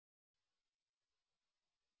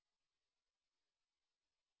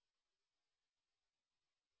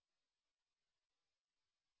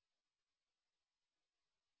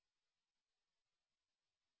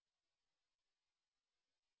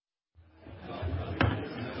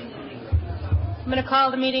going to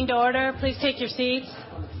call the meeting to order. Please take your seats.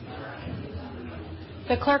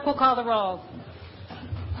 The clerk will call the roll.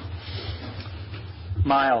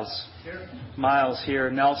 Miles. Here. Miles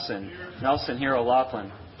here. Nelson. Here. Nelson here.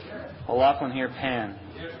 O'Loughlin. Here. O'Loughlin here. Pan.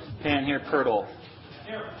 Here. Pan here. Pirtle.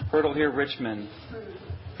 Here. Pirtle here. Richmond.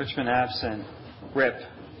 Richmond absent. Rip.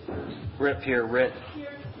 Rip here. Rit.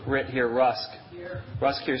 Rit here. Rusk. Here.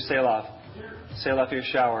 Rusk here. Saloff. Here. Saloff here.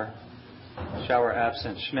 Shower. Shower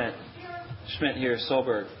absent. Schmidt. Schmidt here.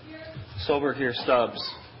 Solberg. Solberg here. Stubbs.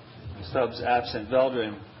 Stubbs absent.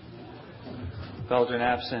 Veldrin. Veldrin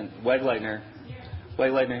absent. Wegleitner.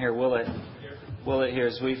 Wegleitner here. Willett. Willett here.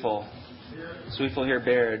 Zweifel. Zweifel here.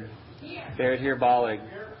 Baird. Baird here. Bollig.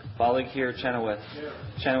 Bollig here. Chenoweth.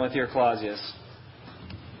 Chenoweth here. Clausius.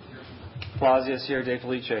 Clausius here. De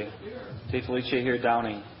Felice. De Felice here.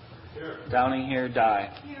 Downing. Downing here. Dye.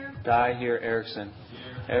 Dye here. Erickson.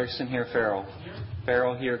 Erickson here. Farrell.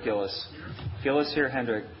 Farrell here. Gillis. Gillis here.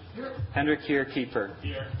 Hendrick. Hendrick here. Keeper.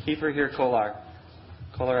 Keeper here. Kolar.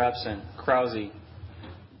 Kolar absent. Krause.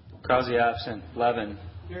 Krause absent. Levin.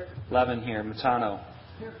 Levin here. Matano.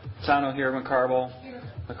 Matano here. McCarville.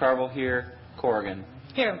 McCarville here. Corrigan.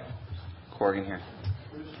 Here. Corrigan here.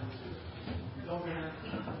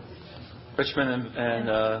 Richmond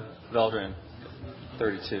and Veldrin.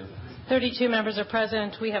 32. 32 members are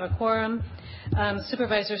present. We have a quorum.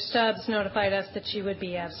 Supervisor Stubbs notified us that she would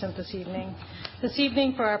be absent this evening. This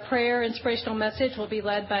evening, for our prayer inspirational message, will be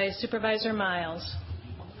led by Supervisor Miles.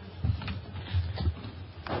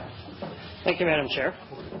 Thank you, Madam Chair.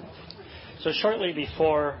 So shortly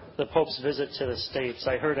before the Pope's visit to the States,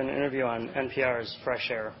 I heard an interview on NPR's Fresh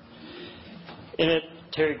Air. In it,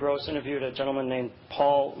 Terry Gross interviewed a gentleman named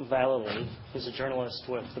Paul Vallely. He's a journalist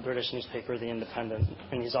with the British newspaper The Independent,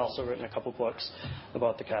 and he's also written a couple books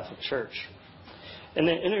about the Catholic Church. In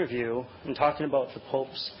the interview, in talking about the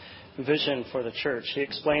Pope's vision for the Church, he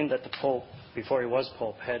explained that the Pope, before he was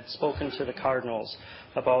Pope, had spoken to the cardinals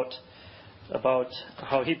about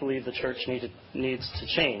how he believed the Church needs to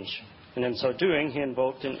change. And in so doing, he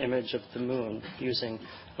invoked an image of the moon using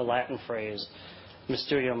the Latin phrase,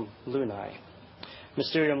 Mysterium Lunae.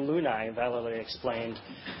 Mysterium Lunae, Vallely explained,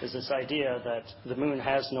 is this idea that the moon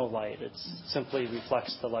has no light. It simply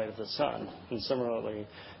reflects the light of the sun. And similarly,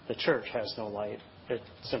 the Church has no light. It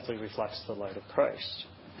simply reflects the light of Christ.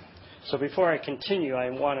 So before I continue, I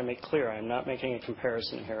want to make clear I'm not making a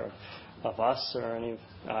comparison here of us or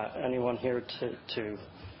anyone here to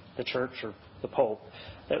the Church or the Pope.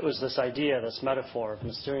 It was this idea, this metaphor of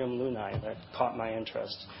Mysterium Lunae that caught my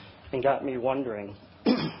interest and got me wondering,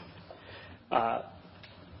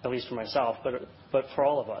 at least for myself, but for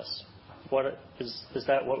all of us, what is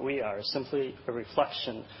that what we are? Simply a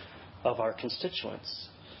reflection of our constituents?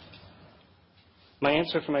 My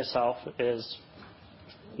answer for myself is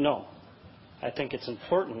no. I think it's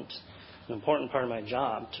important, an important part of my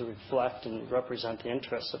job to reflect and represent the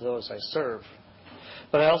interests of those I serve.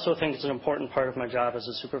 But I also think it's an important part of my job as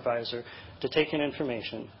a supervisor to take in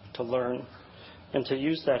information, to learn, and to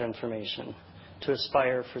use that information to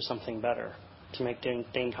aspire for something better, to make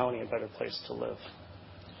Dane County a better place to live.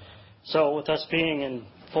 So with us being in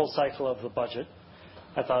full cycle of the budget,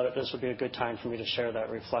 I thought that this would be a good time for me to share that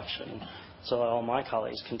reflection so that all my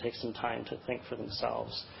colleagues can take some time to think for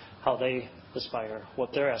themselves how they aspire,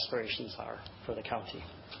 what their aspirations are for the county.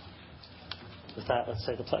 With that, let's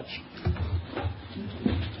say the pledge.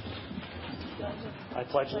 I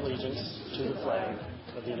pledge allegiance to the flag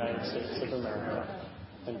of the United States of America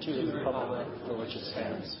and to the republic for which it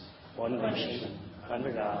stands, one nation,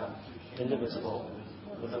 under God, indivisible,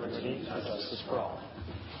 with liberty and justice for all.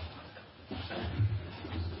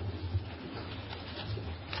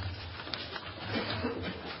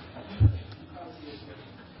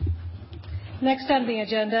 Next on the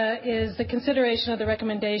agenda is the consideration of the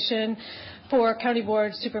recommendation for County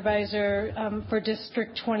Board Supervisor for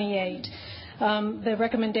District 28. The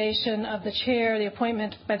recommendation of the chair, the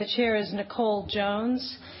appointment by the chair is Nicole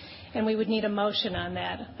Jones, and we would need a motion on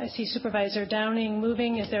that. I see Supervisor Downing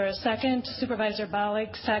moving. Is there a second? Supervisor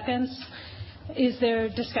Bollig seconds. Is there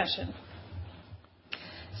discussion?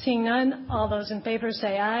 Seeing none, all those in favor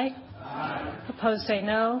say aye. Aye. Opposed say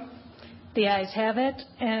no. The ayes have it,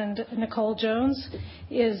 and Nicole Jones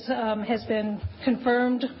has been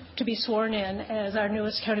confirmed to be sworn in as our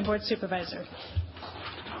newest County Board Supervisor.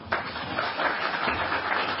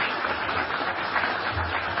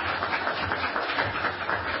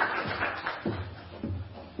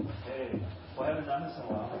 Hey, well, I haven't done this in a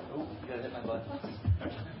while. Oh, you gotta hit my button.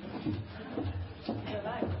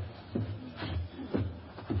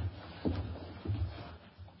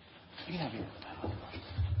 You can have your.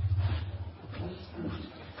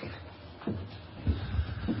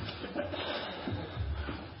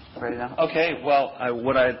 Ready now? Okay, well,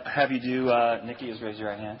 what I have you do, Nikki, is raise your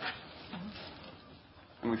right hand.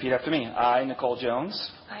 And repeat after me. I, Nicole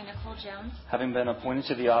Jones. I, Nicole Jones. Having been appointed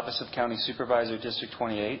to the office of County Supervisor, District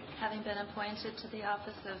 28. Having been appointed to the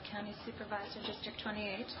office of County Supervisor, District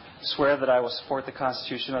 28. Swear that I will support the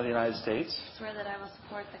Constitution of the United States. Swear that I will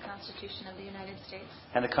support the Constitution of the United States.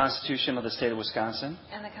 And the Constitution of the State of Wisconsin.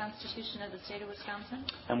 And the Constitution of the State of Wisconsin.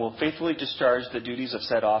 And will faithfully discharge the duties of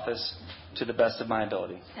said office to the best of my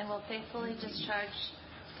ability. And will faithfully discharge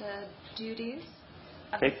the duties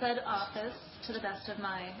of said office to the best of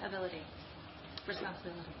my ability.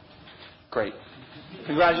 Responsibility. Great.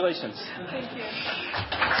 Congratulations. Thank you.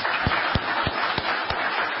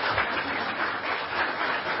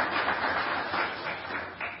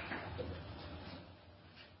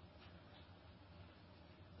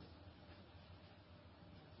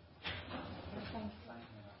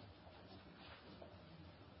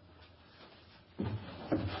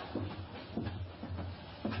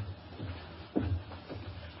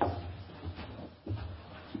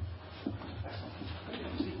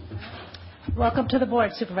 Welcome to the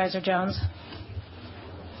board, Supervisor Jones.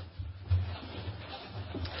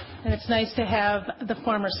 And it's nice to have the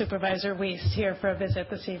former Supervisor Wiest here for a visit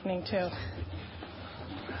this evening, too.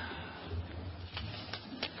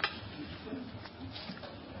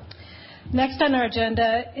 Next on our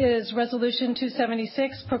agenda is Resolution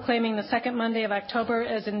 276, proclaiming the second Monday of October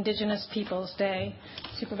as Indigenous Peoples Day.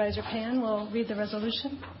 Supervisor Pan will read the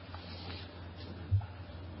resolution.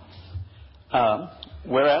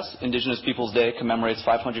 Whereas Indigenous Peoples Day commemorates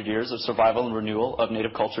 500 years of survival and renewal of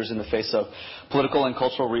Native cultures in the face of political and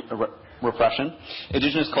cultural repression,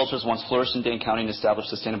 Indigenous cultures once flourished in Dane County and established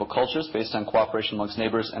sustainable cultures based on cooperation amongst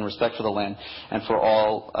neighbors and respect for the land and for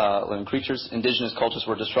all living creatures. Indigenous cultures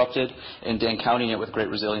were disrupted in Dane County, yet with great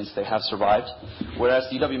resilience they have survived. Whereas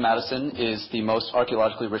UW-Madison is the most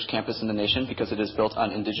archaeologically rich campus in the nation because it is built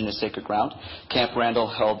on Indigenous sacred ground. Camp Randall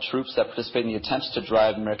held troops that participated in the attempts to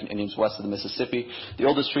drive American Indians west of the Mississippi. The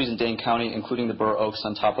oldest trees in Dane County, including the bur oaks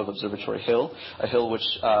on top of Observatory Hill, a hill which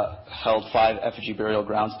held 5 effigy burial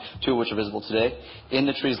grounds, 2 of which are visible today. In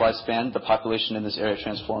the tree's lifespan, the population in this area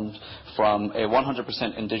transformed from a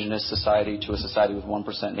 100% indigenous society to a society with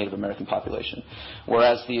 1% Native American population.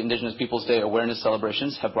 Whereas the Indigenous Peoples Day awareness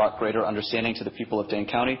celebrations have brought greater understanding to the people of Dane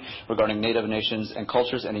County regarding Native nations and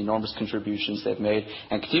cultures and enormous contributions they've made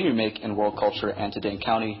and continue to make in world culture and to Dane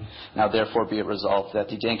County. Now therefore be it resolved that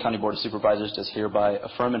the Dane County Board of Supervisors does hereby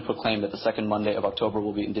affirm and proclaim that the second Monday of October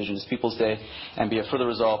will be Indigenous Peoples Day, and be it further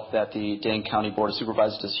resolved that the Dane County Board of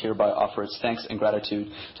Supervisors does hereby offer its thanks and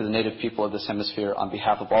gratitude to the Native people of this hemisphere on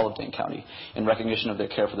behalf of all of Dane County in recognition of their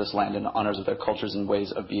care for this land and honors of their cultures and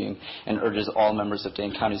ways of being, and urges all members of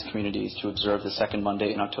Dane County's communities to observe the second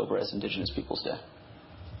Monday in October as Indigenous Peoples Day.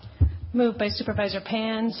 Moved by Supervisor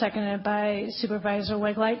Pan, seconded by Supervisor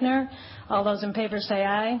Wegleitner. All those in favor say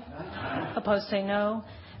aye. Aye. Opposed say no.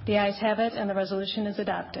 The ayes have it, and the resolution is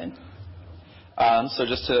adopted. So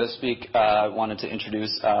just to speak, I wanted to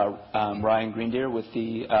introduce Ryan Greendeer with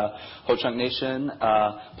the Ho-Chunk Nation,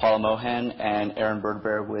 Paula Mohan, and Aaron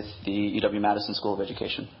Birdbear with the UW-Madison School of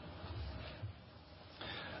Education.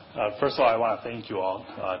 First of all, I want to thank you all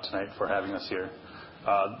tonight for having us here.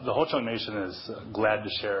 The Ho-Chunk Nation is glad to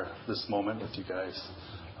share this moment with you guys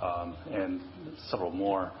and several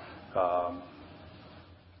more.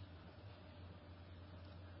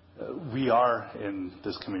 We are in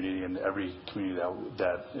this community and every community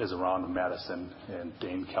that is around Madison and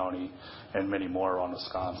Dane County and many more around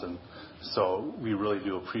Wisconsin. So we really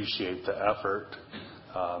do appreciate the effort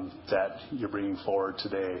that you're bringing forward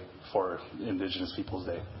today for Indigenous Peoples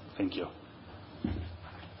Day. Thank you.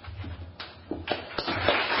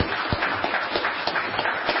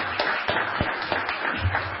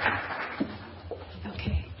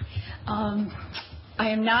 Okay. I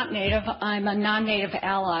am not Native. I'm a non-Native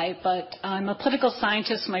ally, but I'm a political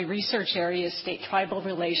scientist. My research area is state tribal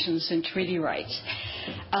relations and treaty rights.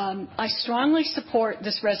 I strongly support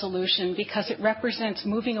this resolution because it represents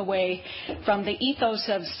moving away from the ethos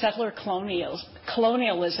of settler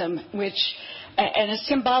colonialism, and a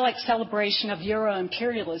symbolic celebration of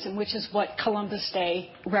Euro-imperialism, which is what Columbus Day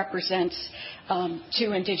represents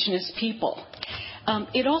to Indigenous people.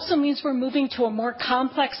 It also means we're moving to a more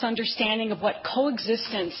complex understanding of what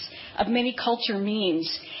coexistence of many culture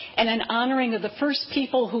means, and an honoring of the first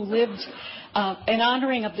people who lived, an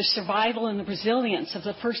honoring of the survival and the resilience of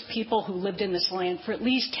the first people who lived in this land for at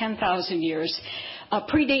least 10,000 years,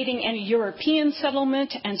 predating any European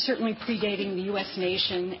settlement and certainly predating the U.S.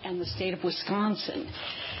 nation and the state of Wisconsin.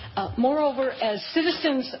 Moreover, as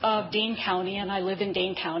citizens of Dane County, and I live in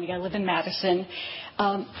Dane County, I live in Madison,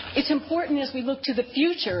 it's important as we look to the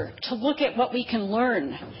future to look at what we can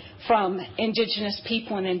learn from Indigenous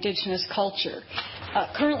people and Indigenous culture.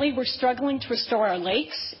 Currently, we're struggling to restore our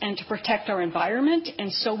lakes and to protect our environment,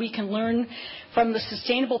 and so we can learn from the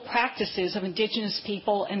sustainable practices of Indigenous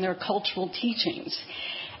people and their cultural teachings.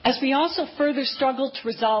 As we also further struggle to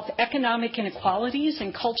resolve economic inequalities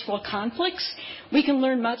and cultural conflicts, we can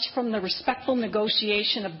learn much from the respectful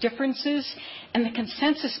negotiation of differences and the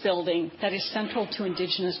consensus building that is central to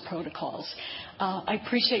Indigenous protocols. I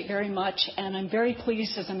appreciate very much, and I'm very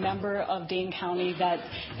pleased as a member of Dane County that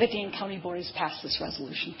the Dane County Board has passed this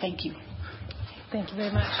resolution. Thank you. Thank you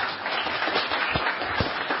very much.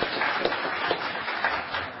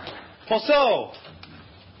 Poso,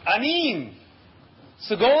 Anin,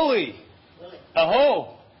 Sagoli,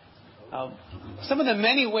 Aho. Some of the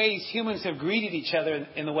many ways humans have greeted each other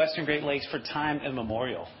in the Western Great Lakes for time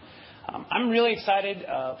immemorial. I'm really excited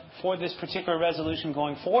for this particular resolution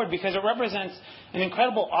going forward because it represents an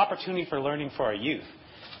incredible opportunity for learning for our youth.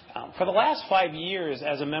 For the last 5 years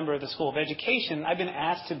as a member of the School of Education, I've been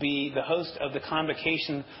asked to be the host of the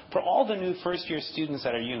convocation for all the new first-year students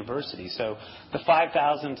at our university. So the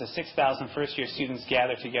 5,000 to 6,000 first-year students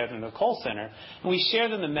gather together in the Cole Center, and we share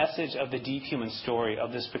them the message of the deep human story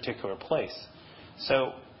of this particular place.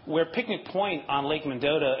 So where Picnic Point on Lake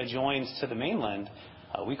Mendota adjoins to the mainland,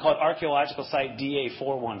 we call it Archaeological Site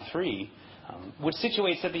DA413, which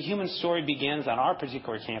situates that the human story begins on our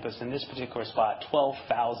particular campus in this particular spot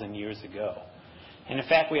 12,000 years ago. And in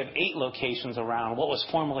fact, we have 8 locations around what was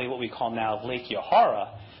formerly what we call now Lake Yahara,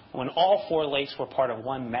 when all 4 lakes were part of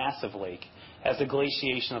one massive lake as the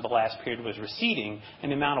glaciation of the last period was receding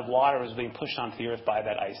and the amount of water was being pushed onto the earth by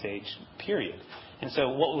that ice age period. And so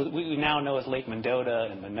what we now know as Lake Mendota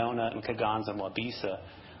and Monona and Kaganza and Wabisa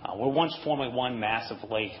were once formerly one massive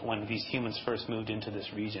lake when these humans first moved into this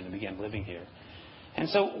region and began living here. And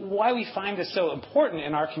so why we find this so important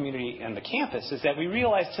in our community and the campus is that we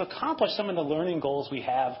realize to accomplish some of the learning goals we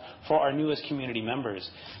have for our newest community members,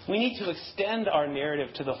 we need to extend our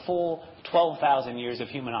narrative to the full 12,000 years of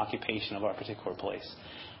human occupation of our particular place.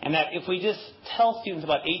 And that if we just tell students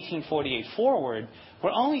about 1848 forward,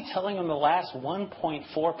 we're only telling them the last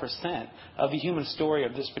 1.4% of the human story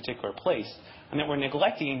of this particular place, and that we're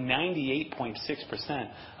neglecting 98.6%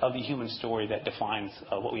 of the human story that defines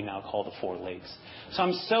what we now call the 4 lakes. So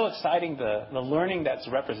I'm so excited the learning that's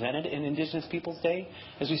represented in Indigenous Peoples Day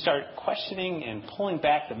as we start questioning and pulling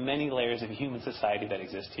back the many layers of human society that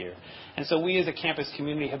exist here. And so we as a campus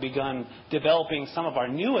community have begun developing some of our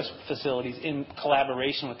newest facilities in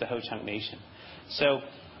collaboration with the Ho-Chunk Nation. So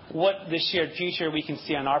what this shared future we can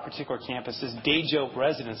see on our particular campus is Dajope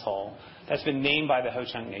Residence Hall that's been named by the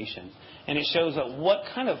Ho-Chunk Nation. And it shows that what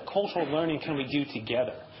kind of cultural learning can we do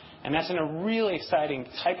together. And that's in a really exciting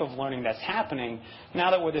type of learning that's happening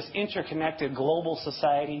now that we're this interconnected global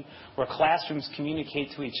society where classrooms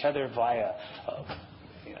communicate to each other via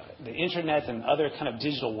the internet and other kind of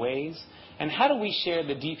digital ways. And how do we share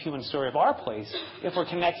the deep human story of our place if we're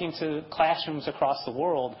connecting to classrooms across the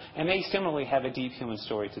world and they similarly have a deep human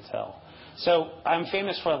story to tell? So I'm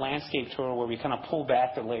famous for a landscape tour where we kind of pull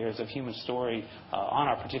back the layers of human story on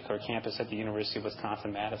our particular campus at the University of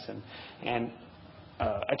Wisconsin-Madison. And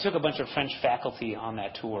I took a bunch of French faculty on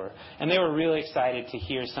that tour, and they were really excited to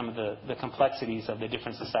hear some of the complexities of the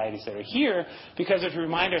different societies that are here, because if we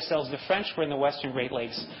remind ourselves, the French were in the Western Great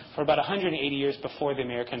Lakes for about 180 years before the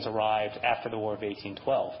Americans arrived after the War of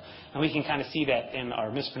 1812. And we can kind of see that in our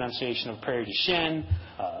mispronunciation of Prairie du Chien,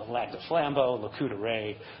 Lac de Flambeau, Le Coup de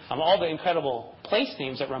Ray, all the incredible place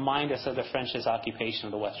names that remind us of the French's occupation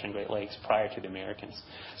of the Western Great Lakes prior to the Americans.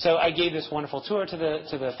 So I gave this wonderful tour to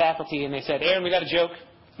the faculty, and they said, Aaron, we got a joke.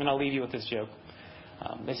 And I'll leave you with this joke.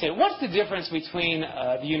 They say, what's the difference between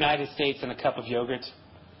the United States and a cup of yogurt?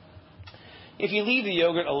 If you leave the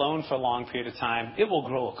yogurt alone for a long period of time, it will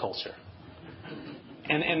grow a culture.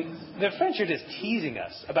 And the French are just teasing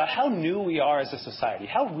us about how new we are as a society,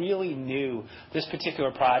 how really new this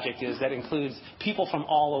particular project is that includes people from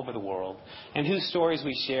all over the world, and whose stories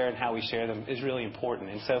we share and how we share them is really important.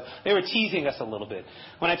 And so they were teasing us a little bit.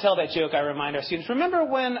 When I tell that joke, I remind our students, remember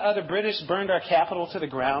when the British burned our capital to the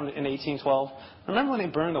ground in 1812? Remember when they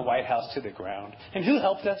burned the White House to the ground? And who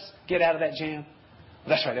helped us get out of that jam?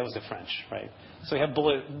 That's right, that was the French, right? So we have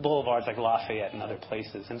boulevards like Lafayette and other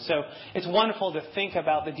places. And so it's wonderful to think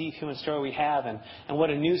about the deep human story we have and what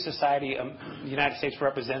a new society the United States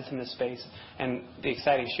represents in this space and the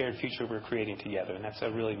exciting shared future we're creating together. And that's a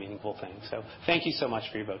really meaningful thing. So thank you so much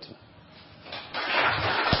for your vote tonight.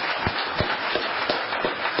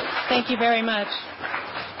 Thank you very much.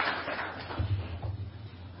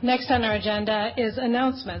 Next on our agenda is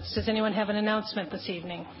announcements. Does anyone have an announcement this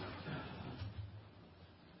evening?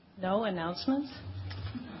 No announcements?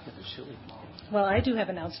 Well, I do have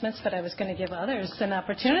announcements, but I was going to give others an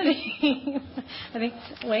opportunity.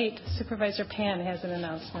 Supervisor Pan has an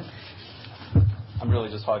announcement. I'm really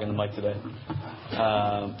just hogging the mic today.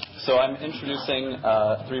 So I'm introducing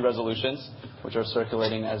 3 resolutions, which are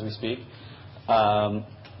circulating as we speak.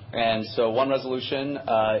 And so one resolution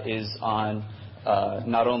is on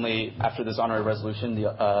not only after this honorary resolution,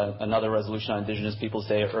 another resolution on Indigenous Peoples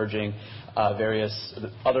Day urging various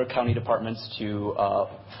other county departments to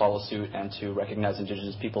follow suit and to recognize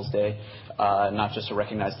Indigenous Peoples Day, not just to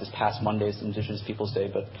recognize this past Monday's Indigenous Peoples Day,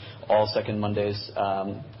 but all second Mondays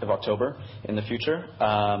of October in the future.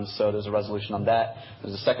 So there's a resolution on that.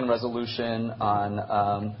 There's a second resolution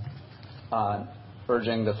on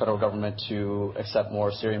urging the federal government to accept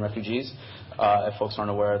more Syrian refugees. If folks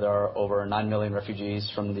aren't aware, there are over 9 million refugees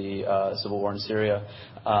from the civil war in Syria,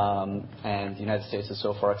 and the United States has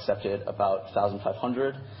so far accepted about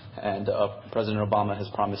 1,500, and President Obama has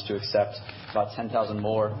promised to accept about 10,000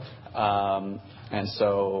 more. And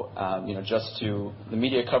so, just the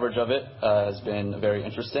media coverage of it has been very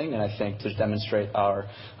interesting, and I think to demonstrate our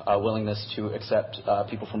willingness to accept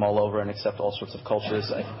people from all over and accept all sorts of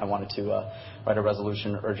cultures, I wanted to write a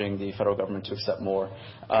resolution urging the federal government to accept more.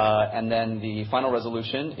 And then the final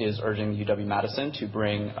resolution is urging UW-Madison to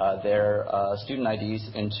bring their student IDs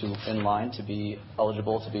in line to be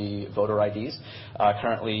eligible to be voter IDs.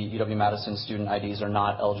 Currently, UW-Madison student IDs are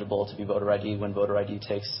not eligible to be voter ID when voter ID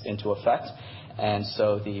takes into effect. And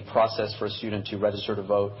so the process for a student to register to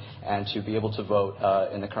vote and to be able to vote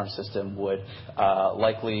in the current system would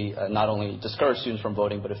likely not only discourage students from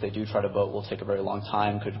voting, but if they do try to vote, will take a very long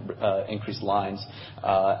time, could increase lines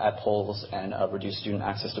at polls and reduce student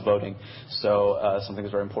access to voting. So something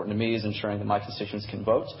that's very important to me is ensuring that my constituents can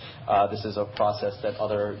vote. This is a process that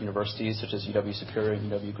other universities, such as UW Superior and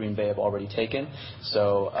UW Green Bay, have already taken.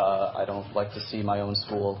 So I don't like to see my own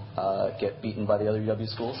school get beaten by the other UW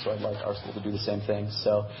schools, so I'd like our school to do the same thing.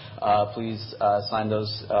 So please sign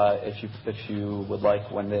those if you would like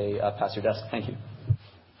when they pass your desk. Thank you.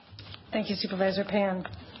 Thank you, Supervisor Pan.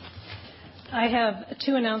 I have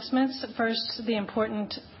 2 announcements. First, the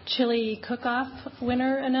important chili cook-off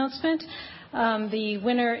winner announcement. The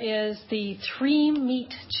winner is the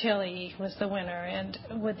 3-meat chili was the winner. And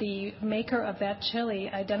would the maker of that chili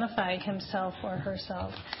identify himself or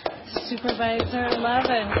herself? Supervisor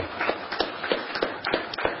Levin.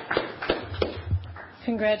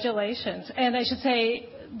 Congratulations. And I should say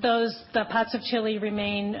the pots of chili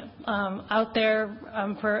remain out there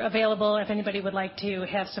available if anybody would like to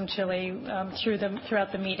have some chili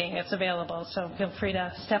throughout the meeting. It's available, so feel free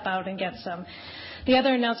to step out and get some. The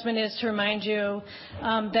other announcement is to remind you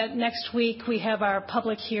that next week we have our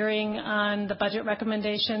public hearing on the budget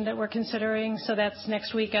recommendation that we're considering. So that's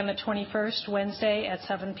next week on the 21st, Wednesday at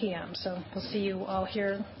 7 p.m. So we'll see you all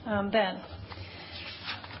here then.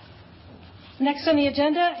 Next on the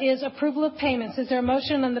agenda is approval of payments. Is there a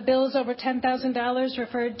motion on the bills over $10,000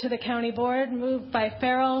 referred to the county board? Moved by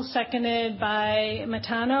Farrell, seconded by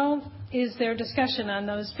Matano. Is there discussion on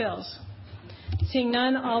those bills? Seeing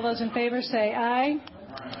none, all those in favor say aye.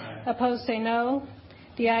 Aye. Opposed say no.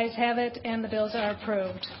 The ayes have it, and the bills are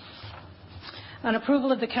approved. On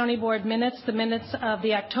approval of the county board minutes, the minutes of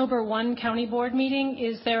the October 1 county board meeting,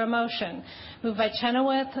 is there a motion? Moved by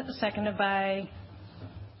Chenoweth, seconded by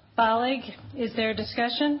Bollig. Is there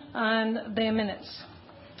discussion on the minutes?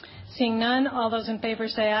 Seeing none, all those in favor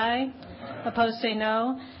say aye. Aye. Opposed say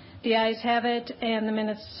no. The ayes have it, and the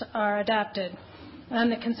minutes are adopted. On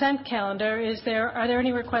the consent calendar, are there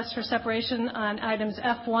any requests for separation on items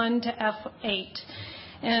F1 to F8?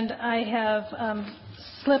 And I have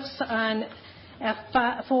slips on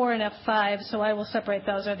F4 and F5, so I will separate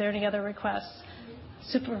those. Are there any other requests?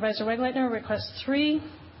 Supervisor Wegleitner, request 3.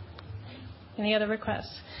 Any other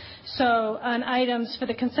requests? So on items for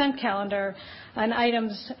the consent calendar, on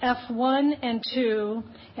items F1 and 2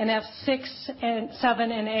 and F6 and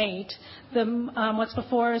 7 and 8, what's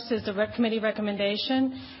before us is the committee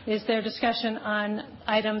recommendation. Is there discussion on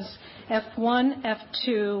items F1,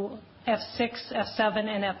 F2, F6, F7,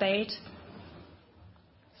 and F8?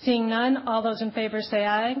 Seeing none, all those in favor say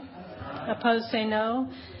aye. Aye. Opposed say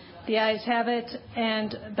no. The ayes have it,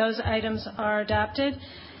 and those items are adopted.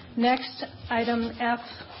 Next, item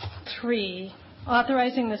F3,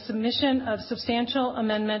 authorizing the submission of substantial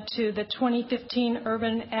amendment to the 2015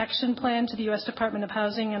 Urban Action Plan to the U.S. Department of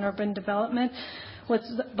Housing and Urban Development.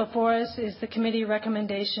 What's before us is the committee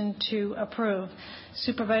recommendation to approve.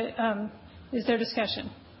 Is there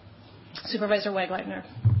discussion? Supervisor Wegleitner.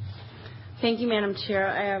 Thank you, Madam Chair.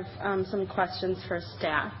 I have some questions for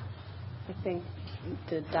staff. I think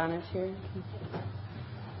Donna's here.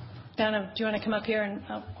 Donna, do you want to come up here and...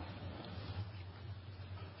 Oh.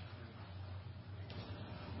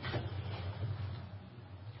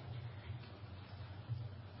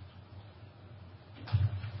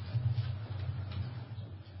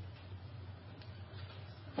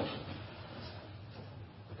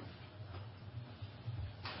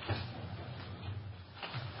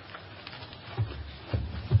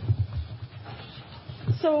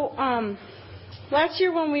 So, last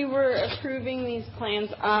year when we were approving these plans,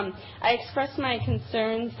 I expressed my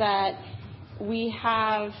concerns that we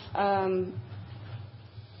have,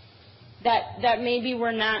 that maybe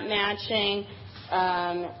we're not matching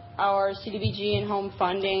our CDBG and home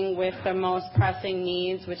funding with the most pressing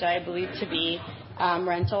needs, which I believe to be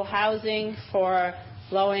rental housing for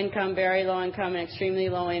low income, very low income, and extremely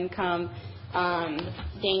low income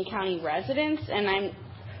Dane County residents. And I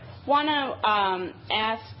want to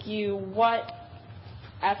ask you what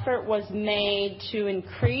effort was made to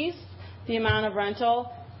increase the amount of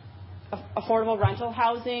affordable rental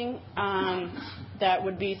housing that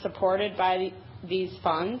would be supported by these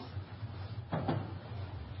funds.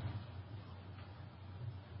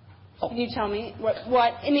 Can you tell me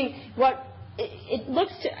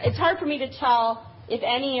it's hard for me to tell if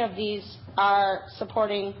any of these are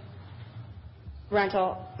supporting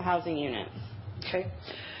rental housing units. Okay.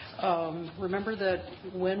 Remember that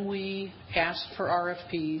when we ask for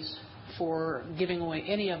RFPs for giving away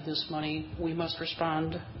any of this money, we must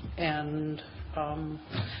respond and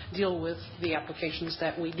deal with the applications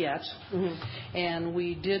that we get. Mm-hmm. And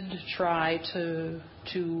we did try to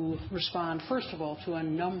respond, first of all, to a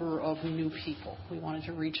number of new people. We wanted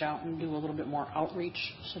to reach out and do a little bit more outreach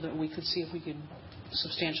so that we could see if we could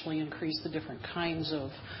substantially increase the different kinds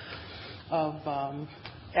of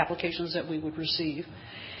applications that we would receive.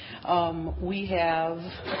 We have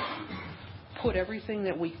put everything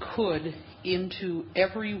that we could into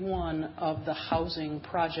every one of the housing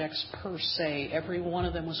projects per se. Every one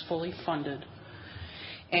of them was fully funded.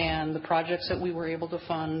 And the projects that we were able to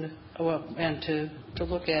fund, and to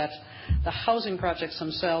look at the housing projects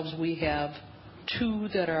themselves, we have 2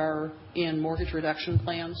 that are in mortgage reduction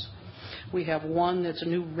plans. We have 1 that's a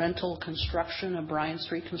new rental construction, a Bryan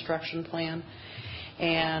Street construction plan.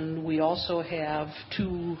 And we also have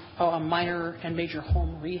 2 minor and major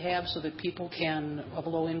home rehab so that people of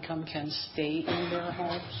low income can stay in their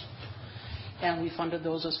homes. And we funded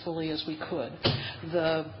those as fully as we could.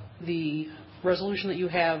 The resolution that you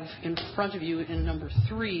have in front of you in number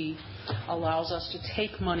 3 allows us to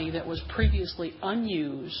take money that was previously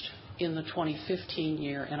unused in the 2015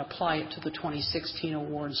 year and apply it to the 2016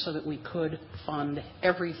 awards so that we could fund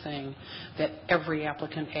everything that every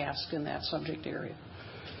applicant asked in that subject area.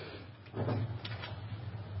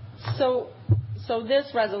 So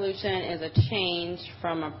this resolution is a change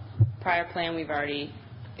from a prior plan we've already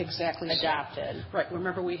adopted. So. Right.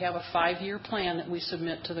 Remember, we have a 5-year plan that we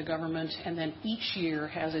submit to the government, and then each year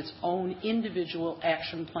has its own individual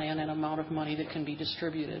action plan and amount of money that can be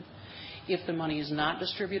distributed. If the money is not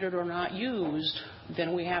distributed or not used,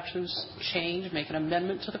 then we have to make an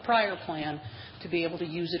amendment to the prior plan to be able to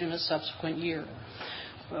use it in a subsequent year.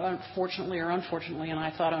 Unfortunately or unfortunately, and I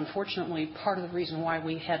thought unfortunately, part of the reason why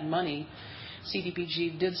we had money,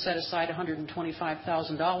 CDBG did set aside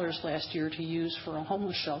 $125,000 last year to use for a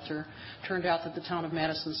homeless shelter. Turned out that the town of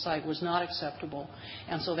Madison site was not acceptable,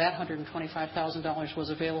 and so that $125,000 was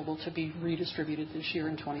available to be redistributed this year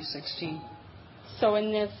in 2016. So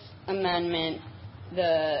in this amendment,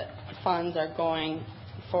 the funds are going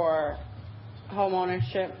for home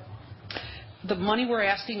ownership? The money we're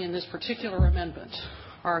asking in this particular amendment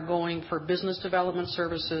are going for business development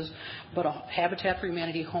services, but a Habitat for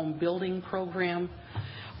Humanity home building program,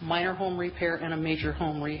 minor home repair, and a major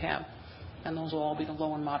home rehab. And those will all be the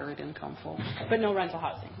low and moderate income folks. But no rental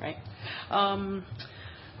housing, right?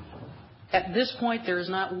 At this point, there is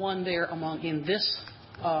not one there in this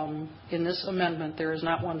amendment, there is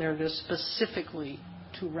not one there that's specifically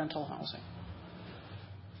to rental housing.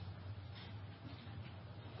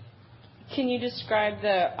 Can you describe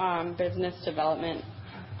the business development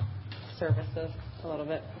services a little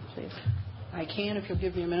bit, please? I can, if you'll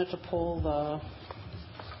give me a minute to pull the...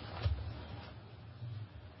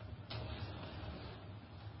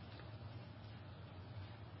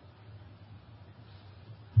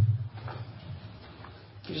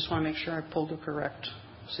 I just want to make sure I pulled the correct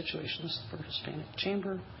situations for Hispanic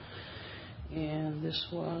Chamber. And this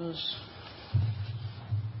was...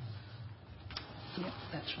 Yep,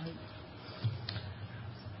 that's right.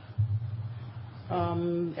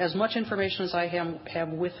 As much information as I have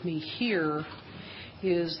with me here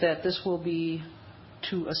is that this will be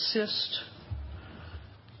to assist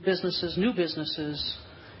businesses, new businesses,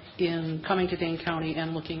 in coming to Dane County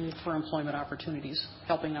and looking for employment opportunities,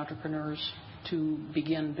 helping entrepreneurs to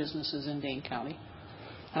begin businesses in Dane County.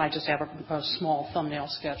 And I just have a small thumbnail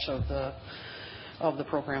sketch of the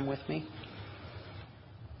program with me.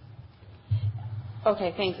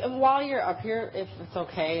 Okay, thanks. And while you're up here, if it's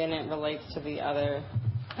okay, and it relates to the other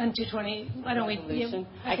On 220, why don't we?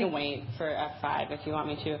 I can wait for F5 if you want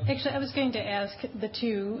me to. Actually, I was going to ask the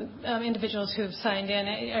two individuals who have signed in.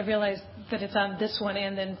 I realized that it's on this one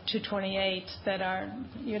and then 228 that are,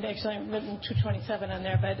 you'd actually written 227 on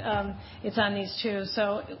there, but it's on these two.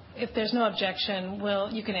 So if there's no objection,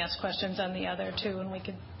 you can ask questions on the other two, and we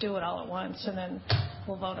could do it all at once, and then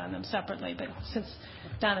we'll vote on them separately. But since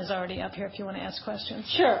Donna's already up here, if you want to ask questions.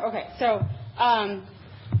 Sure. Okay. So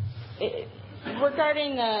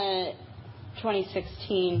regarding the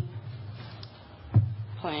 2016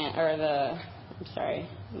 plan, I'm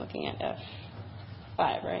looking at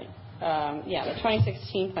F5, right? The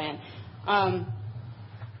 2016 plan.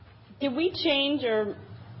 Did we change, or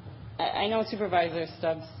I know Supervisor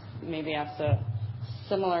Stubbs maybe asked a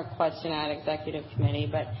similar question at Executive Committee,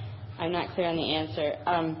 but I'm not clear on the answer.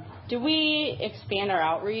 Do we expand our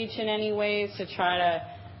outreach in any ways to try to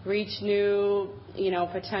reach new,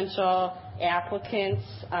 potential applicants,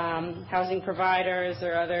 housing providers,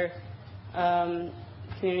 or other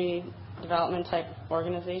community development type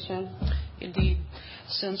organizations? Indeed.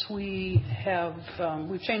 Since we've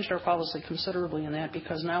changed our policy considerably in that,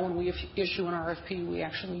 because now when we issue an RFP, we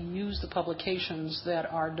actually use the publications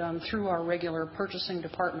that are done through our regular purchasing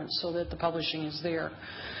department so that the publishing is there.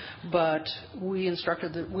 But we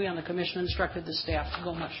on the commission instructed the staff to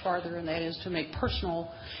go much farther, and that is to make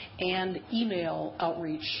personal and email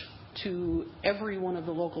outreach to every one of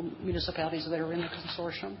the local municipalities that are in the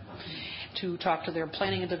consortium, to talk to their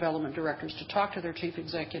planning and development directors, to talk to their chief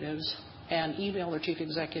executives, and email their chief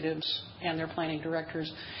executives and their planning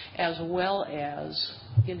directors, as well as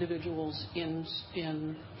individuals in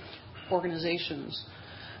organizations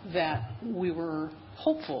that we were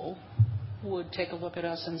hopeful would take a look at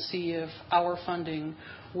us and see if our funding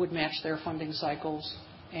would match their funding cycles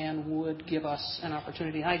and would give us an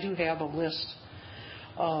opportunity. I do have a list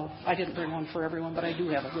of, I didn't bring one for everyone, but I do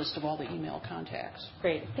have a list of all the email contacts.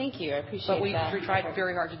 Great. Thank you. I appreciate that. But we tried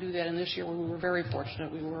very hard to do that, and this year we were very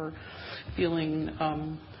fortunate. We were feeling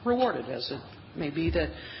rewarded, as it may be, that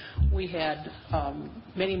we had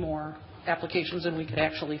many more applications than we could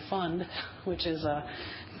actually fund, which is a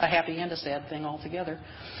happy and a sad thing altogether.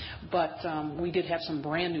 But we did have some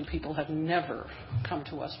brand new people have never come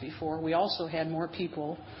to us before. We also had more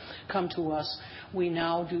people come to us. We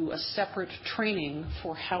now do a separate training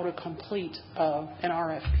for how to complete an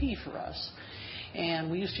RFP for us.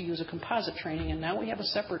 And we used to use a composite training, and now we have a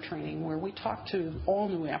separate training where we talk to all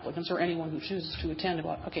new applicants or anyone who chooses to attend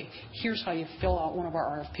about, okay, here's how you fill out one of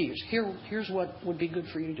our RFPs. Here's what would be good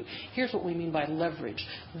for you to do. Here's what we mean by leverage.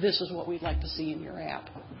 This is what we'd like to see in your app.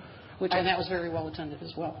 And that was very well attended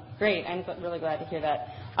as well. Great. I'm really glad to hear that.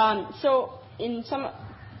 So in some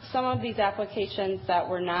of these applications that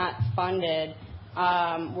were not funded,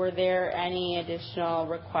 were there any additional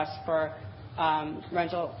requests for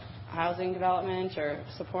rental housing development or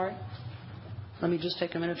support? Let me just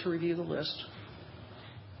take a minute to review the list.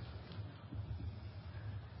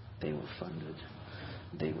 They were funded.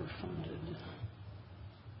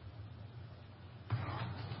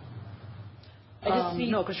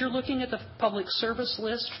 No, because you're looking at the public service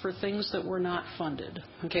list for things that were not funded.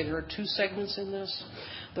 Okay, there are two segments in this.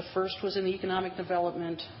 The first was in economic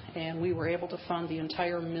development, and we were able to fund the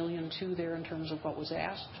entire $1.2 million there in terms of what was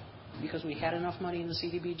asked, because we had enough money in the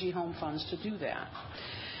CDBG home funds to do that.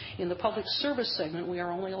 In the public service segment, we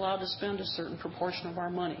are only allowed to spend a certain proportion of our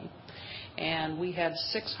money. And we had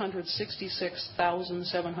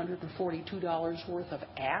 $666,742 worth of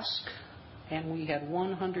ask, and we had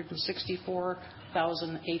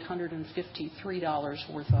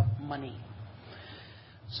 $164,853 worth of money.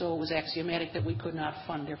 So it was axiomatic that we could not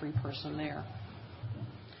fund every person there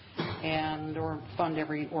or fund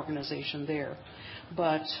every organization there.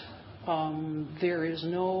 But there is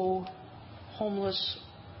no homeless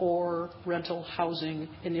or rental housing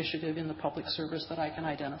initiative in the public service that I can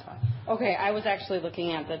identify. Okay, I was actually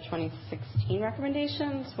looking at the 2016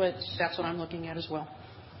 recommendations, which... That's what I'm looking at as well.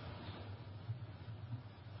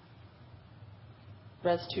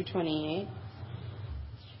 Res 228.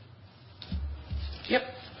 Yep,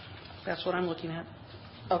 that's what I'm looking at.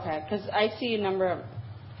 Okay, because I see a number of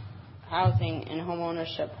housing and home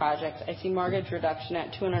ownership projects. I see mortgage reduction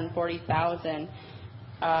at $240,000,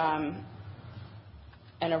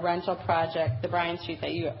 and a rental project, the Bryan Street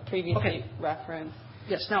that you previously referenced.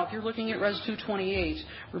 Yes. Now, if you're looking at Res 228,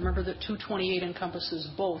 remember that 228 encompasses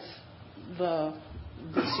both the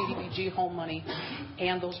CDBG home money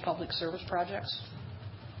and those public service projects.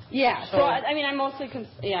 Yeah. So I mean, I'm mostly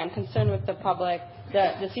I'm concerned with the public,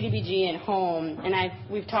 the CDBG and home, and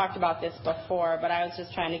we've talked about this before, but I was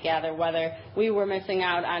just trying to gather whether we were missing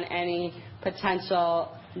out on any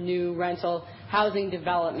potential new rental housing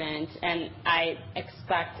development, and I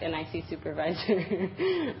expect, and I see Supervisor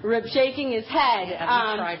Rip shaking his head.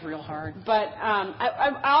 Yeah, he tried real hard. But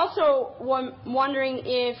I'm also wondering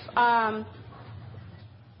if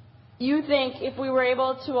you think if we were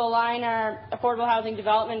able to align our Affordable Housing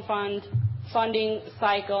Development Fund funding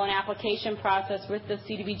cycle and application process with the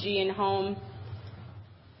CDBG and home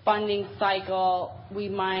funding cycle, we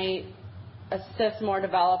might assist more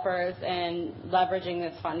developers in leveraging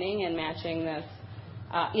this funding and matching this,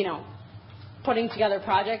 putting together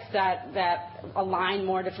projects that align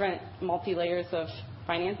more different multi-layers of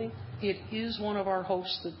financing? It is one of our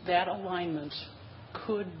hopes that alignment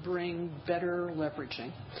could bring better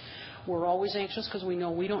leveraging. We're always anxious because we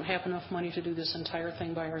know we don't have enough money to do this entire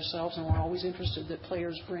thing by ourselves, and we're always interested that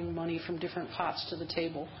players bring money from different pots to the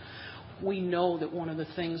table. We know that one of the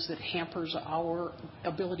things that hampers our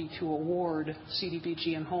ability to award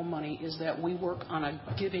CDBG and home money is that we work on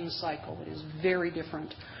a giving cycle that is very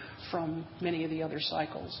different from many of the other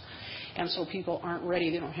cycles. And so people aren't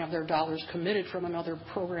ready. They don't have their dollars committed from another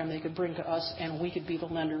program they could bring to us, and we could be the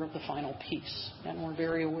lender of the final piece. And we're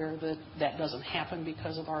very aware that that doesn't happen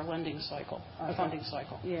because of our lending cycle, our funding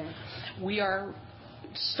cycle. Yeah. We are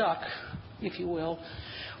stuck, if you will,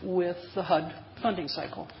 with the HUD funding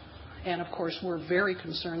cycle. And, of course, we're very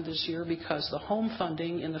concerned this year because the home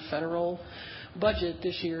funding in the federal budget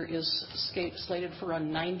this year is slated for a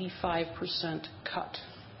 95% cut,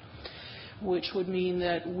 which would mean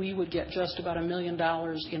that we would get just about $1 million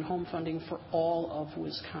in home funding for all of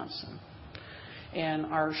Wisconsin. And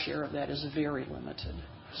our share of that is very limited.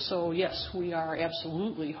 So, yes, we are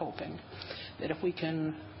absolutely hoping that if we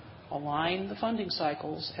can align the funding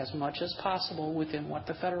cycles as much as possible within what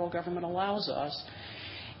the federal government allows us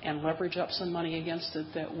and leverage up some money against it,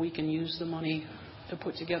 that we can use the money to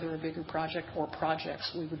put together a bigger project or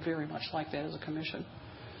projects. We would very much like that as a commission.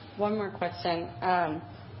 One more question. I'm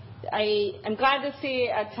glad to see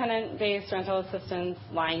a tenant-based rental assistance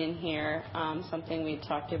line in here, something we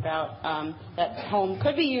talked about that home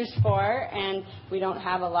could be used for, and we don't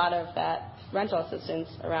have a lot of that rental assistance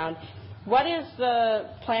around. What is the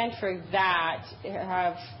plan for that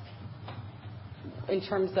in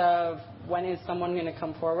terms of when is someone going to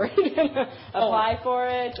come forward and apply for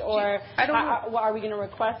it, or are we going to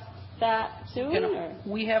request that soon?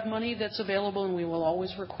 We have money that's available, and we will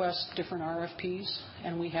always request different RFPs,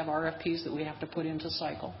 and we have RFPs that we have to put into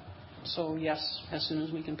cycle. So, yes, as soon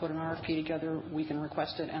as we can put an RFP together, we can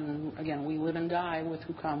request it. And, again, we live and die with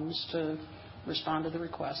who comes to respond to the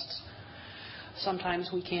requests. Sometimes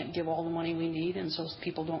we can't give all the money we need, and so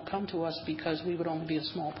people don't come to us because we would only be a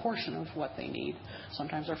small portion of what they need.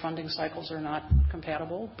 Sometimes our funding cycles are not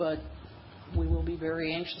compatible, but we will be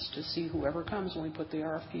very anxious to see whoever comes when we put the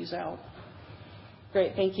RFPs out.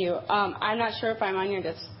 Great, thank you. I'm not sure if I'm on your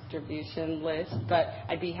distribution list, but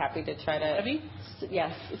I'd be happy to try to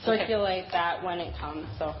circulate that when it comes.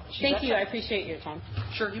 So thank you. I appreciate your time.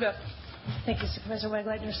 Sure, you bet. Thank you, Supervisor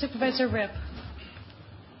Wegleitner. Supervisor Rip.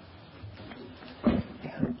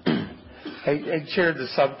 I chaired the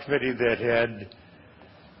subcommittee that had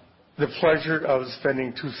the pleasure of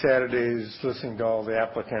spending 2 Saturdays listening to all the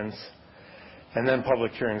applicants and then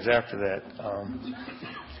public hearings after that.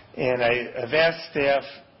 And I've asked staff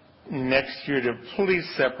next year to please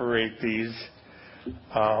separate these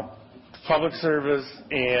public service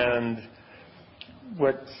and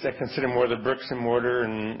what I consider more the bricks and mortar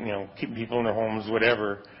and, keeping people in their homes,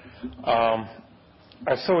 whatever, are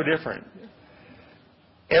so different.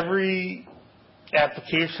 Every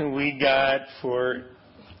application we got for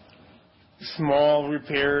small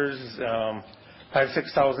repairs,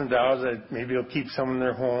 $5,000-$6,000, that maybe will keep someone in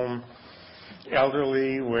their home,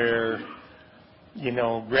 elderly, where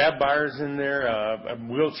grab bars in there, a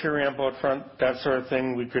wheelchair ramp out front, that sort of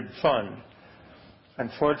thing we could fund.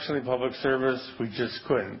 Unfortunately, public service, we just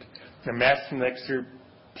couldn't. I'm asking next year,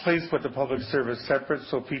 please put the public service separate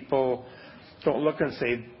so people don't look and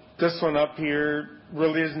say, this one up here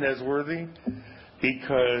really isn't as worthy,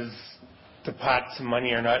 because the pots of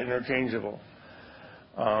money are not interchangeable.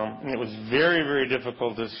 It was very, very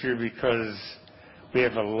difficult this year because we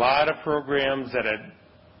have a lot of programs that had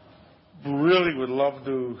really would love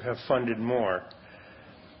to have funded more.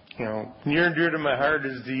 You know, near and dear to my heart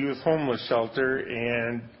is the youth homeless shelter,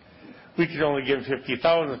 and we could only give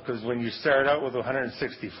 $50,000 because when you start out with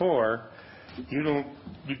 164, you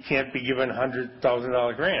can't be given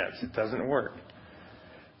 $100,000 grants. It doesn't work.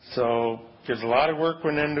 So there's a lot of work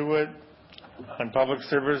went into it. On public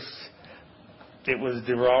service, they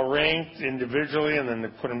were all ranked individually, and then they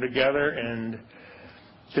put them together and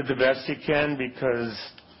did the best you can because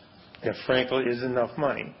there frankly is enough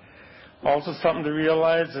money. Also, something to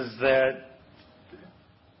realize is that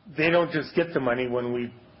they don't just get the money when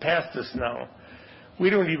we pass this now.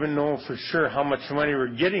 We don't even know for sure how much money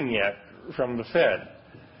we're getting yet from the Fed.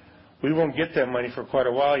 We won't get that money for quite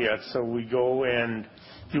a while yet, so we go and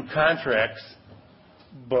do contracts,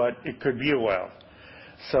 but it could be a while.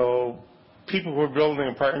 So people who are building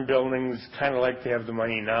apartment buildings kind of like to have the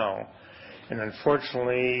money now. And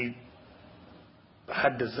unfortunately,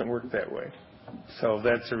 HUD doesn't work that way. So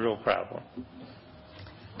that's a real problem.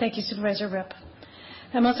 Thank you, Supervisor Ripp.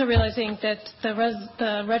 I'm also realizing that the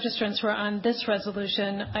registrants were on this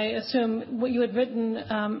resolution. I assume what you had written,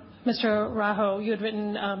 Mr. Rajo, you had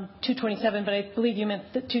written 227, but I believe you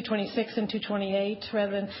meant 226 and 228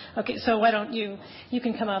 rather than. Okay, so why don't you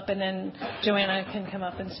can come up and then Joanna can come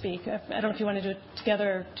up and speak. I don't know if you want to do it together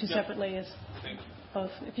or two separately. Thank you.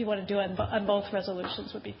 Both, if you want to do it on both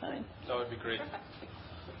resolutions, would be fine. That would be great.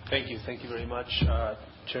 Thank you. Thank you very much,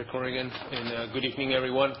 Chair Corrigan, and good evening,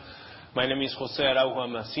 everyone. My name is Jose Araujo.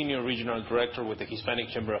 I'm a Senior Regional Director with the Hispanic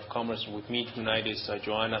Chamber of Commerce. With me tonight is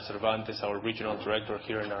Joanna Cervantes, our Regional Director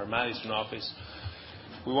here in our Madison office.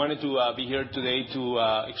 We wanted to be here today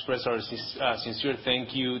to express our sincere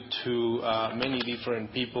thank you to many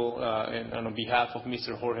different people, and on behalf of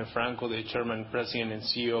Mr. Jorge Franco, the Chairman, President, and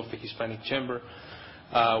CEO of the Hispanic Chamber.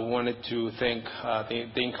 We wanted to thank the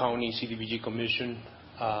Dane County CDBG Commission.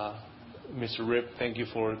 Mr. Ripp, thank you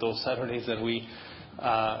for those Saturdays that we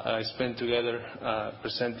spent together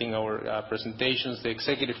presenting our presentations, the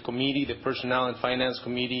Executive Committee, the Personnel and Finance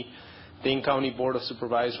Committee, Dane County Board of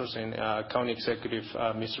Supervisors, and County Executive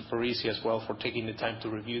Mr. Parisi as well for taking the time to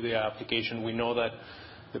review the application. We know that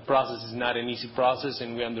the process is not an easy process,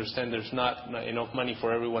 and we understand there's not enough money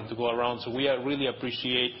for everyone to go around. So we really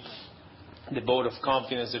appreciate the vote of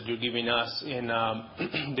confidence that you're giving us. In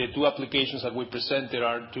the two applications that we presented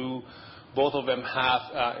are two. Both of them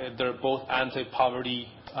have, they're both anti-poverty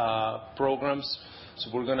programs. So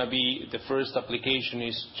we're going to be, the first application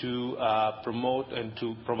is to promote and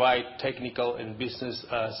to provide technical and business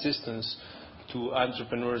assistance to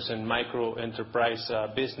entrepreneurs and micro-enterprise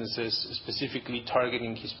businesses, specifically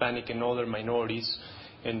targeting Hispanic and other minorities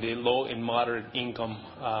and the low and moderate income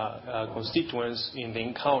constituents in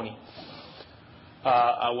Dane County.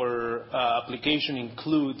 Our application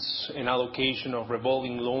includes an allocation of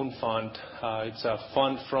revolving loan fund. It's a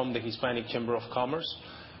fund from the Hispanic Chamber of Commerce.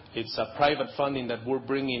 It's a private funding that we're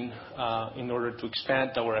bringing in order to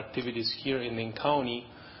expand our activities here in Dane County.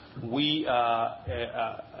 We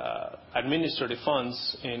administer the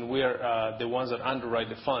funds, and we are the ones that underwrite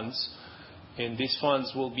the funds. And these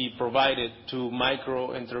funds will be provided to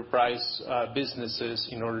micro-enterprise businesses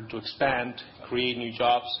in order to expand, create new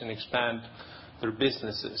jobs, and expand their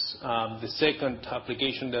businesses. The second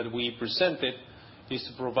application that we presented is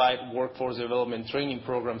to provide workforce development training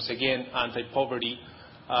programs, again, anti-poverty.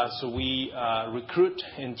 So we recruit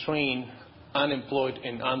and train unemployed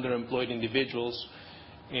and underemployed individuals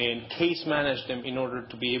and case manage them in order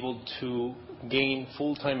to be able to gain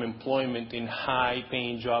full-time employment in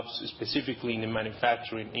high-paying jobs, specifically in the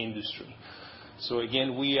manufacturing industry. So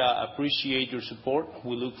again, we appreciate your support.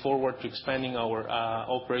 We look forward to expanding our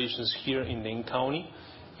operations here in Dane County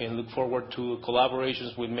and look forward to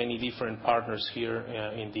collaborations with many different partners here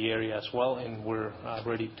in the area as well. And we're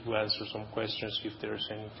ready to answer some questions if there's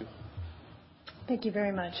any. Thank you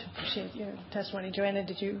very much. Appreciate your testimony. Joanna,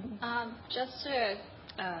 did you? Just to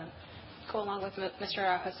go along with what Mr.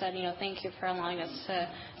 Araujo said, thank you for allowing us to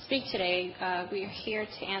speak today. We are here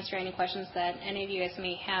to answer any questions that any of you guys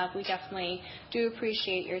may have. We definitely do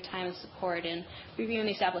appreciate your time and support in reviewing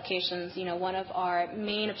these applications. One of our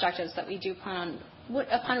main objectives that we do plan on,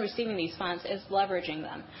 upon receiving these funds, is leveraging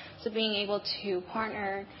them. So being able to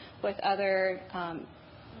partner with other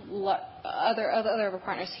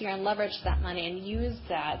partners here and leverage that money and use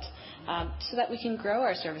that so that we can grow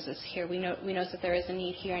our services here. We know that there is a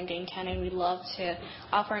need here in Dane County, and we'd love to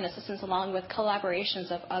offer an assistance along with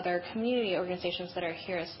collaborations of other community organizations that are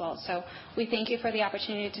here as well. So we thank you for the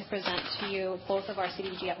opportunity to present to you both of our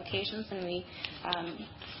CDBG applications, and we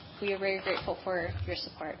are very grateful for your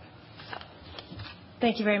support.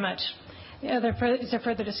 Thank you very much. Is there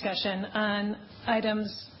further discussion on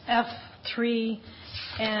items F3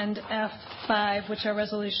 and F5, which are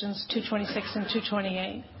resolutions 226 and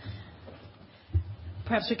 228.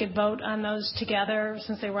 Perhaps we could vote on those together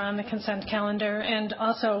since they were on the consent calendar, and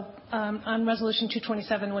also on resolution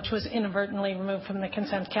 227, which was inadvertently removed from the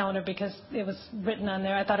consent calendar because it was written on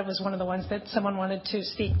there. I thought it was one of the ones that someone wanted to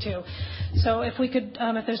speak to. So if we could,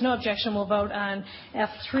 if there's no objection, we'll vote on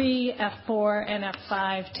F3, F4, and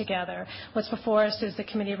F5 together. What's before us is the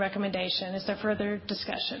committee recommendation. Is there further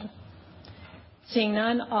discussion? Seeing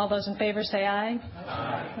none, all those in favor say aye.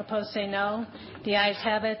 Aye. Opposed say no. The ayes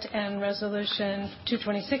have it, and resolution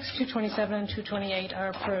 226, 227, and 228 are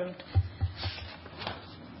approved.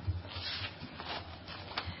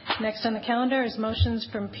 Next on the calendar is motions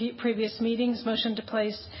from previous meetings. Motion to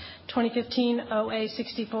place 2015 OA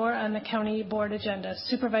 64 on the county board agenda.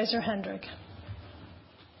 Supervisor Hendrick.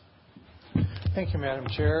 Thank you, Madam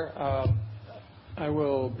Chair. I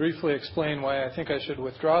will briefly explain why I think I should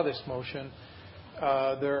withdraw this motion.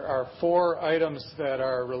 There are 4 items that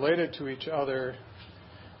are related to each other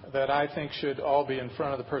that I think should all be in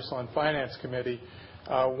front of the Personnel and Finance Committee.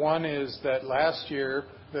 One is that last year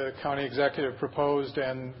the county executive proposed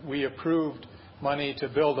and we approved money to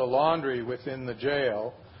build a laundry within the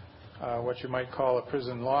jail, what you might call a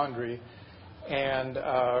prison laundry. And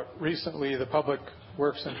recently the Public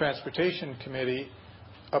Works and Transportation Committee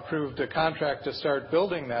approved a contract to start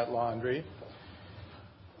building that laundry.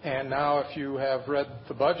 And now if you have read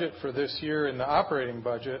the budget for this year in the operating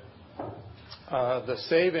budget, the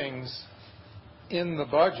savings in the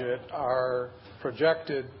budget are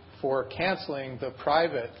projected for canceling the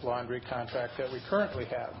private laundry contract that we currently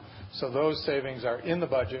have. So those savings are in the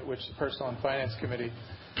budget, which the Personnel and Finance Committee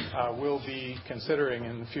will be considering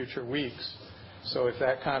in the future weeks. So if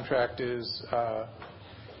that contract is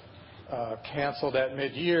canceled at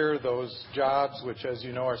mid-year, those jobs, which as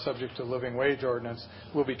you know are subject to living wage ordinance,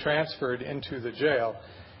 will be transferred into the jail.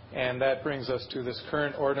 And that brings us to this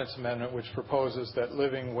current ordinance amendment, which proposes that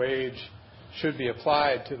living wage should be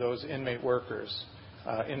applied to those inmate workers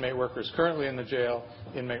currently in the jail,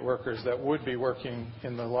 inmate workers that would be working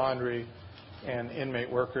in the laundry, and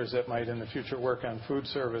inmate workers that might in the future work on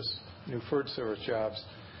new food service jobs.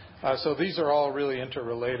 So these are all really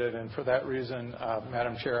interrelated, and for that reason,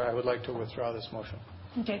 Madam Chair, I would like to withdraw this motion.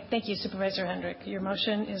 Okay, thank you, Supervisor Hendrick. Your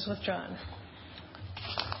motion is withdrawn.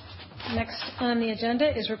 Next on the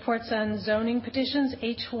agenda is reports on zoning petitions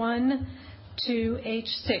H1 to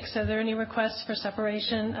H6. Are there any requests for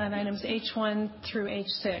separation on items H1 through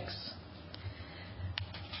H6?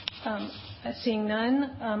 Seeing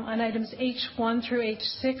none, on items H1 through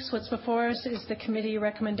H6, what's before us is the committee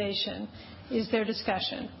recommendation. Is there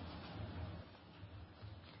discussion?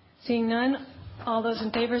 Seeing none, all those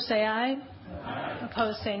in favor say aye. Aye.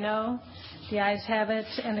 Opposed say no. The ayes have it,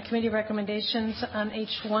 and the committee recommendations on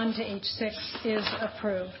H1 to H6 is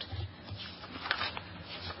approved.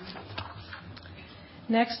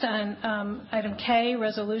 Next on item K,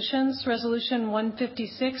 resolutions. Resolution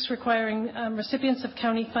 156 requiring recipients of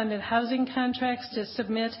county-funded housing contracts to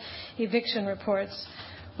submit eviction reports.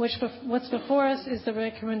 What's before us is the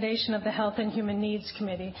recommendation of the Health and Human Needs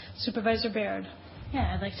Committee. Supervisor Baird.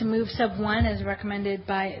 Yeah, I'd like to move sub 1 as recommended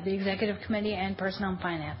by the Executive Committee and Personnel and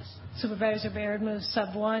Finance. Supervisor Baird moves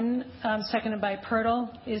sub 1, seconded by Pirtle.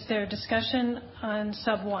 Is there discussion on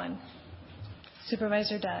sub 1?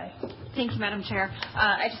 Supervisor Dye. Thank you, Madam Chair.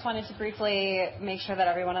 I just wanted to briefly make sure that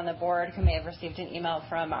everyone on the board who may have received an email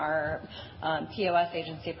from our POS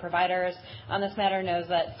agency providers on this matter knows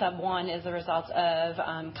that sub 1 is the result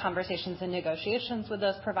of conversations and negotiations with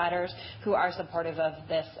those providers who are supportive of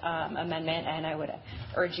this amendment, and I would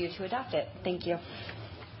urge you to adopt it. Thank you.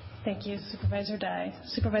 Thank you, Supervisor Dye.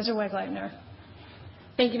 Supervisor Wegleitner.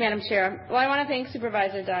 Thank you, Madam Chair. Well, I want to thank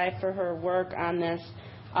Supervisor Dye for her work on this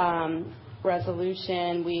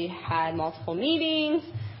resolution. We had multiple meetings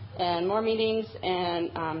and more meetings, and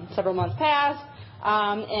several months passed,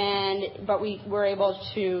 but we were able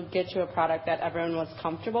to get to a product that everyone was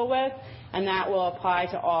comfortable with, and that will apply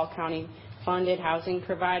to all county-funded housing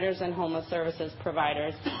providers and homeless services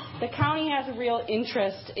providers. The county has a real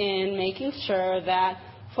interest in making sure that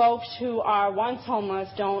folks who are once homeless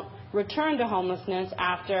don't return to homelessness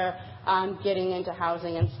after getting into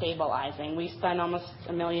housing and stabilizing. We spend almost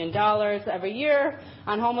 $1 million every year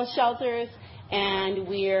on homeless shelters, and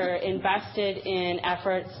we're invested in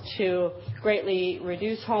efforts to greatly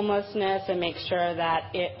reduce homelessness and make sure that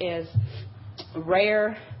it is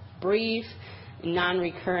rare, brief,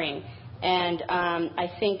 non-recurring. And I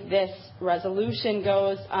think this resolution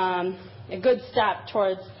goes a good step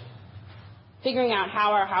towards figuring out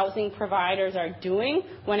how our housing providers are doing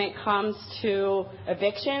when it comes to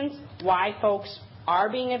evictions, why folks are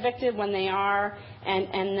being evicted when they are,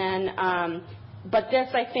 and then, but this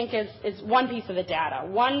I think is one piece of the data.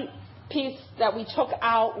 One piece that we took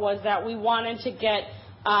out was that we wanted to get,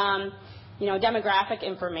 demographic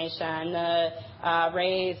information, the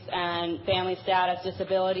race and family status,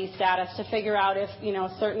 disability status, to figure out if,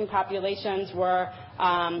 certain populations were,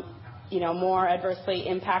 more adversely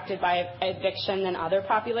impacted by eviction than other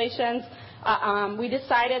populations. We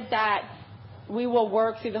decided that we will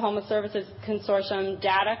work through the Homeless Services Consortium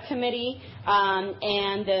Data Committee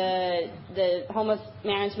and the Homeless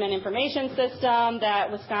Management Information System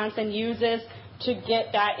that Wisconsin uses to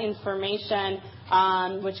get that information,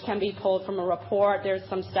 which can be pulled from a report. There's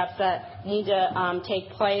some steps that need to take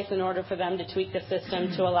place in order for them to tweak the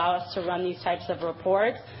system to allow us to run these types of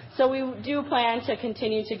reports. So we do plan to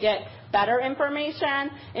continue to get better information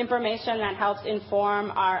that helps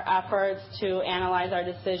inform our efforts to analyze our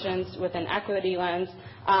decisions with an equity lens.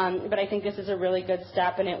 But I think this is a really good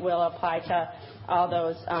step, and it will apply to all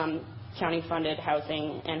those county-funded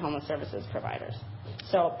housing and homeless services providers.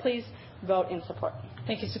 So please vote in support.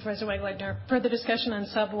 Thank you, Supervisor Weigleitner. Further discussion on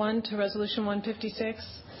Sub 1 to Resolution 156?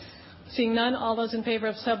 Seeing none, all those in favor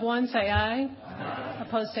of Sub 1 say aye. Aye.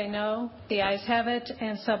 Opposed say no. The ayes have it,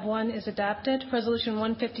 and Sub 1 is adopted. Resolution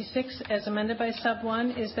 156 as amended by Sub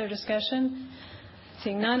 1. Is there discussion?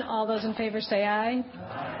 Seeing none, all those in favor say aye.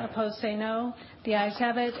 Aye. Opposed say no. The ayes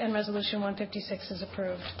have it, and Resolution 156 is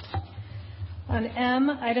approved. On M,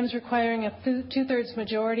 items requiring a two-thirds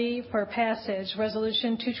majority for passage,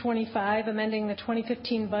 Resolution 225, amending the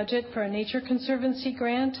 2015 budget for a Nature Conservancy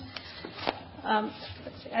grant.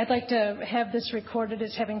 I'd like to have this recorded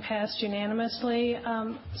as having passed unanimously.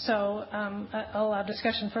 I'll allow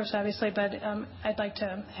discussion first, obviously, but I'd like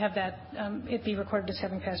to have that it be recorded as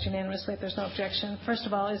having passed unanimously if there's no objection. First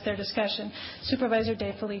of all, is there discussion? Supervisor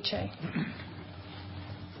De Felice.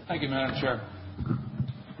 Thank you, Madam Chair.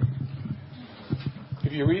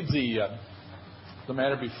 If you read the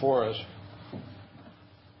matter before us,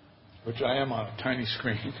 which I am on a tiny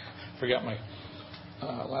screen, forgot my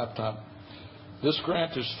laptop. This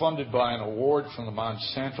grant is funded by an award from the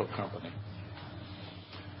Monsanto Company.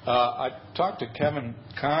 I talked to Kevin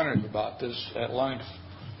Connors about this at length.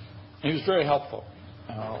 He was very helpful.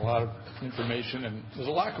 A lot of information, and there's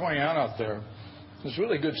a lot going on out there. There's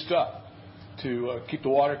really good stuff to keep the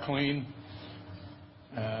water clean,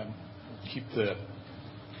 keep the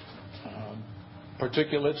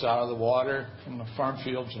particulates out of the water from the farm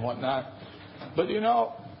fields and whatnot. But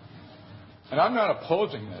and I'm not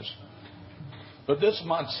opposing this, but this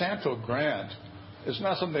Monsanto grant is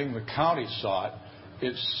not something the county sought.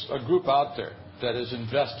 It's a group out there that is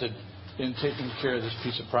invested in taking care of this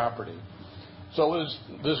piece of property. So it was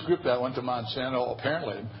this group that went to Monsanto,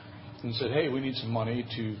 apparently, and said, hey, we need some money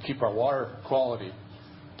to keep our water quality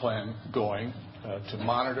plan going, to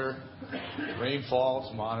monitor rainfall,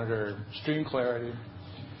 to monitor stream clarity.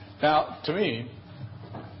 Now, to me,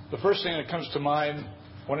 the first thing that comes to mind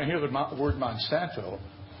when I hear the word Monsanto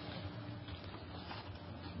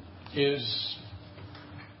is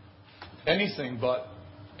anything but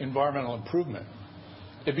environmental improvement.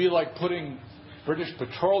 It'd be like putting British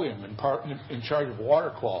Petroleum in charge of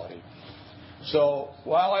water quality. So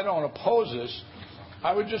while I don't oppose this,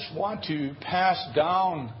 I would just want to pass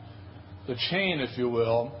down the chain, if you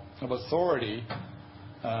will, of authority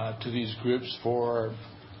to these groups for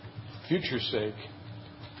future's sake.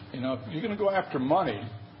 If you're going to go after money,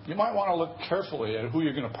 you might want to look carefully at who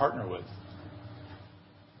you're going to partner with.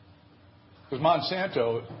 Because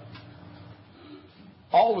Monsanto,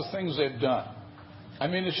 all the things they've done,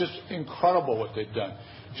 it's just incredible what they've done.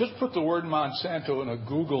 Just put the word Monsanto in a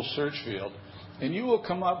Google search field, and you will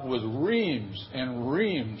come up with reams and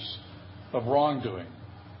reams of wrongdoing.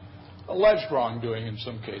 Alleged wrongdoing in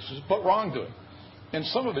some cases, but wrongdoing. And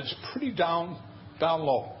some of it's pretty down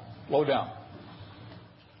low down.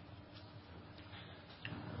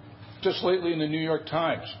 Just lately in the New York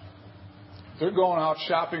Times, they're going out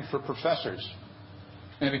shopping for professors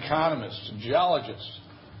and economists and geologists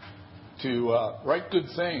to write good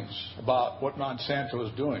things about what Monsanto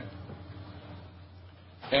is doing.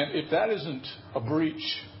 And if that isn't a breach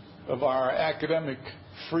of our academic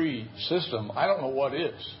free system, I don't know what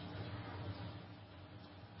is.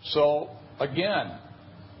 So, again,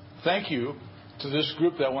 thank you to this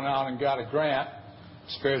group that went out and got a grant.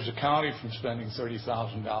 Spares the county from spending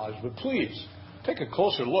 $30,000. But please, take a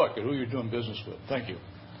closer look at who you're doing business with. Thank you.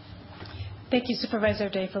 Thank you, Supervisor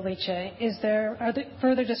De Felice. Are there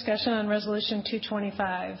further discussion on Resolution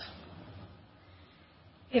 225?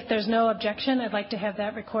 If there's no objection, I'd like to have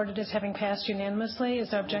that recorded as having passed unanimously. Is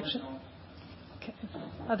there objection? Okay.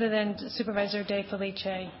 Other than Supervisor De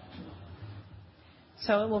Felice.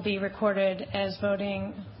 So it will be recorded as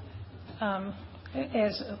voting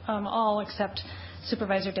as all except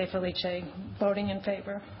Supervisor De Felice voting in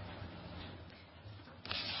favor.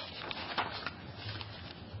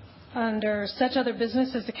 Under such other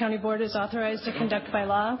business as the county board is authorized to conduct by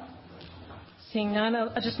law. Seeing none,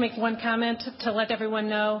 I'll just make one comment to let everyone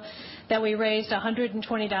know that we raised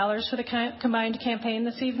 $120 for the combined campaign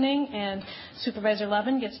this evening, and Supervisor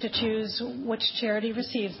Levin gets to choose which charity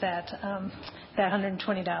receives that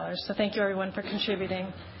 $120. So thank you, everyone, for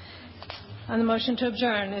contributing. On the motion to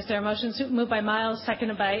adjourn, is there a motion moved by Miles,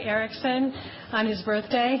 seconded by Erickson on his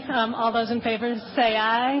birthday? All those in favor say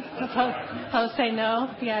aye. Opposed say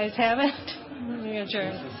no. The ayes have it. We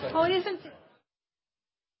adjourn. Oh, it isn't.